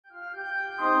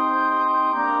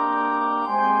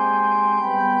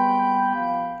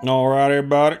All right,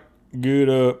 everybody.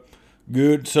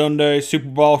 Good Sunday,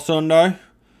 Superbowl Sunday.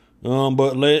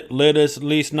 But let us at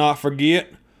least not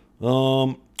forget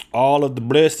all of the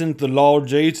blessings the Lord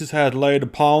Jesus has laid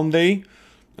upon thee.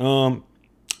 I'd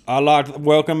like to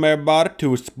welcome everybody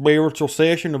to a spiritual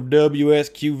session of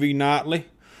WSQV Nightly.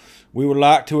 We would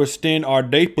like to extend our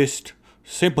deepest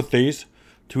sympathies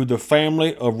to the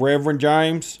family of Reverend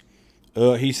James.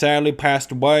 He sadly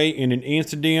passed away in an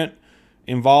incident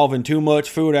involving too much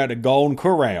food at the Golden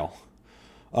Corral.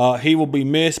 He will be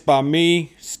missed by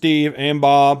me, Steve, and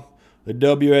Bob, the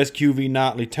WSQV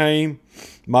Nightly team.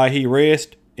 May he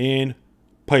rest in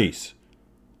peace.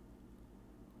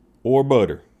 Or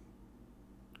butter.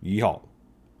 Yeehaw.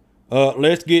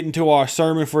 Let's get into our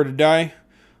sermon for today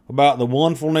about the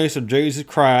wonderfulness of Jesus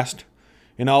Christ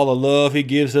and all the love he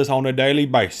gives us on a daily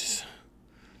basis.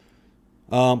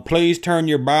 Please turn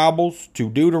your Bibles to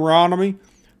Deuteronomy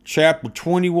chapter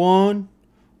 21,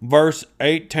 verse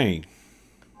 18.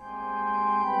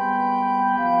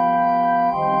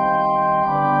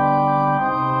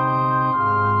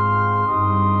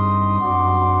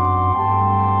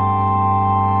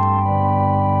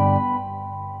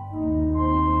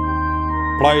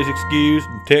 Please excuse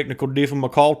the technical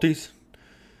difficulties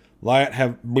that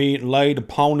have been laid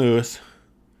upon us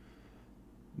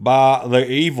by the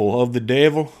evil of the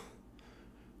devil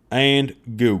and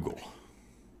Google.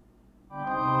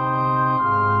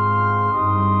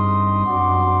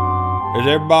 Is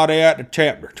everybody at the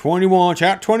chapter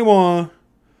 21,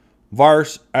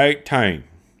 verse 18?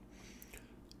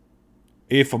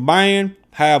 If a man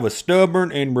have a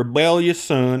stubborn and rebellious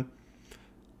son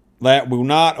that will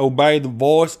not obey the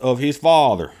voice of his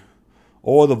father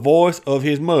or the voice of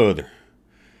his mother,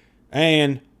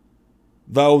 and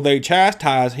though they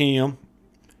chastise him,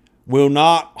 will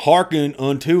not hearken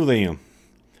unto them,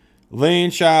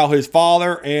 then shall his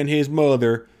father and his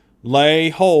mother lay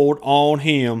hold on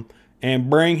him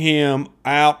and bring him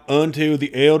out unto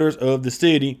the elders of the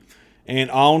city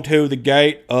and unto the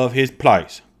gate of his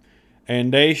place.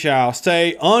 And they shall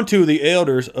say unto the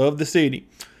elders of the city,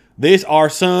 This our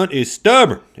son is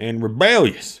stubborn and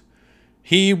rebellious.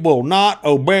 He will not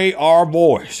obey our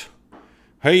voice.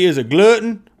 He is a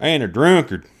glutton and a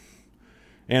drunkard.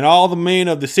 And all the men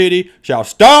of the city shall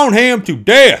stone him to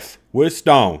death with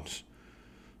stones.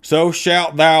 So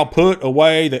shalt thou put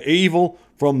away the evil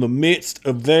from the midst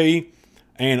of thee,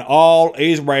 and all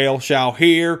Israel shall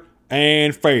hear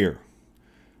and fear.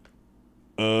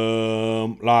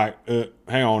 Hang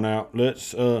on now.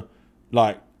 Let's,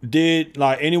 did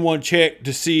anyone check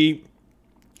to see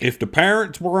if the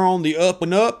parents were on the up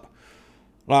and up?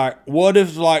 What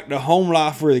if the home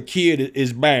life for the kid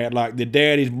is bad? The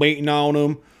daddy's beating on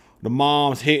them, the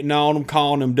mom's hitting on them,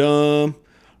 calling them dumb.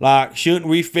 Shouldn't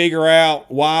we figure out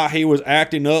why he was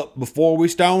acting up before we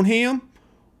stone him?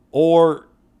 Or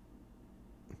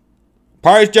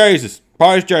praise Jesus,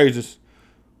 praise Jesus.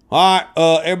 All right,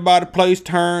 everybody, please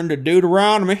turn to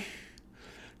Deuteronomy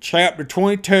chapter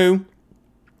 22,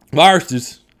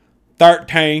 verses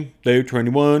 13 through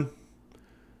 21.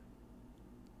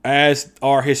 As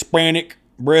our Hispanic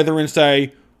brethren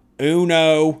say,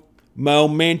 uno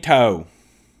momento.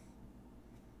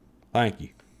 Thank you.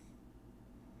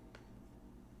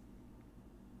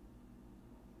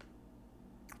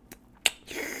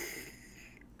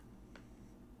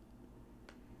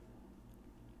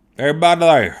 Everybody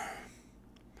there.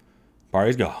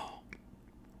 Praise God.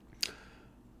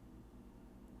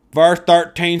 Verse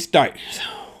 13 states,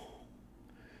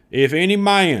 If any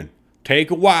man take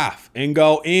a wife and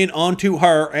go in unto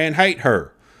her and hate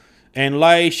her, and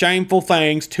lay shameful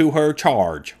things to her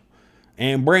charge,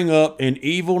 and bring up an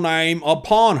evil name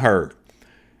upon her,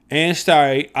 and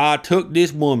say, I took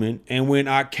this woman, and when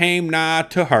I came nigh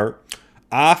to her,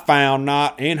 I found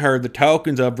not in her the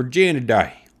tokens of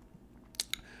virginity.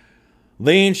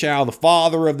 Then shall the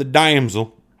father of the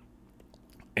damsel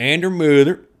and her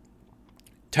mother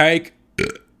take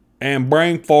and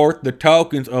bring forth the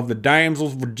tokens of the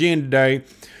damsel's virginity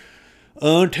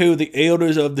unto the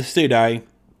elders of the city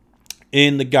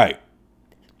in the gate.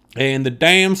 And the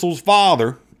damsel's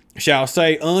father shall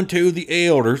say unto the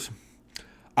elders,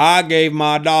 I gave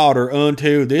my daughter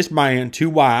unto this man to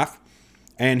wife,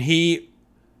 and he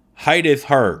hateth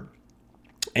her.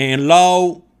 And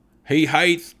lo, he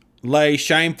hath lay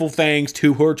shameful things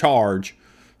to her charge,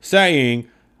 saying,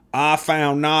 I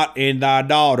found not in thy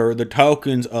daughter the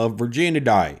tokens of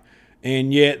virginity,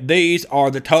 and yet these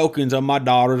are the tokens of my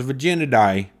daughter's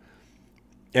virginity.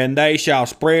 And they shall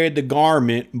spread the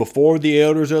garment before the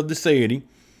elders of the city,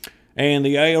 and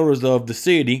the elders of the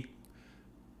city,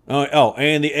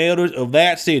 and the elders of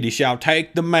that city shall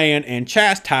take the man and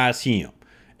chastise him,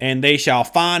 and they shall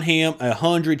fine him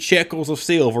 100 shekels of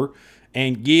silver,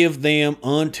 and give them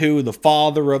unto the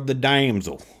father of the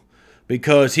damsel,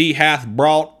 because he hath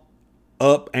brought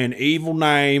up an evil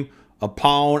name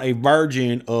upon a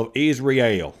virgin of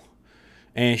Israel,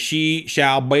 and she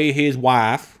shall be his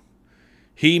wife.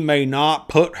 He may not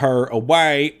put her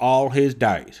away all his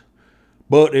days.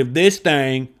 But if this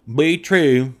thing be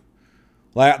true,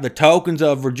 that the tokens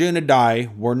of virginity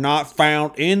were not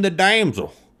found in the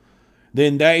damsel,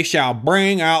 then they shall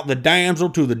bring out the damsel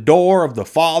to the door of the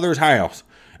father's house,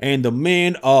 and the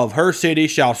men of her city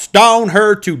shall stone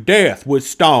her to death with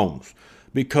stones,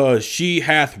 because she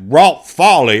hath wrought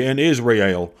folly in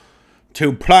Israel,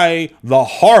 to play the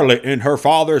harlot in her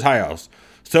father's house.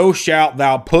 So shalt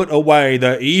thou put away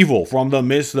the evil from the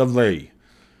midst of thee.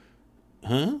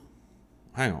 Huh?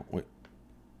 Hang on. Wait.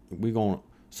 We going.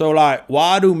 So, like,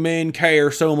 why do men care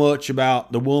so much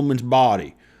about the woman's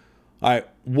body? Like,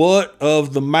 what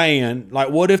of the man? Like,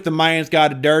 what if the man's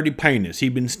got a dirty penis? He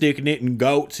been sticking it in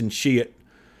goats and shit.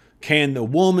 Can the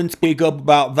woman speak up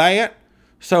about that?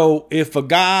 So, if a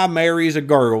guy marries a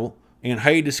girl and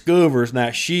he discovers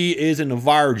that she isn't a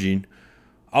virgin,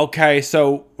 okay,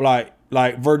 so, like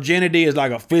virginity is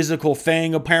like a physical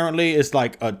thing, apparently. It's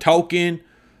like a token.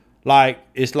 Like,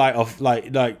 it's like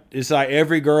it's like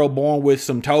every girl born with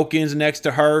some tokens next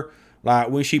to her. Like,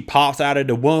 when she pops out of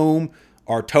the womb,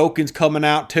 are tokens coming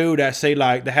out too that say,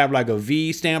 like, they have like a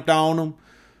V stamped on them.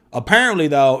 Apparently,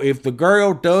 though, if the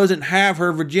girl doesn't have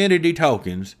her virginity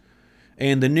tokens,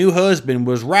 and the new husband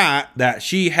was right that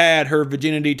she had her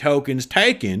virginity tokens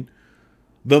taken,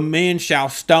 the men shall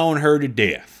stone her to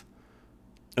death.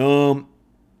 Well,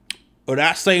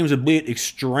 that seems a bit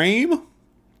extreme.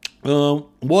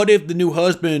 What if the new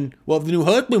husband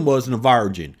wasn't a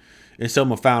virgin and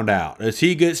someone found out? Does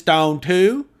he get stoned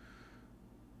too?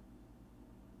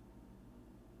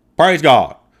 Praise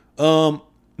God.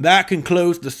 That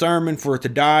concludes the sermon for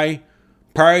today.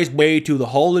 Praise be to the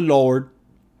Holy Lord.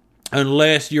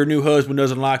 Unless your new husband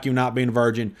doesn't like you not being a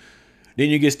virgin, then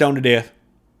you get stoned to death.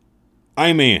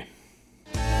 Amen.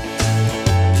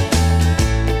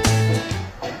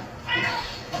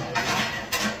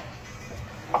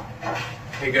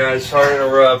 Hey guys, sorry to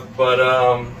interrupt, but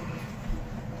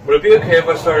would it be okay if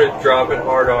I started dropping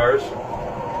hard R's?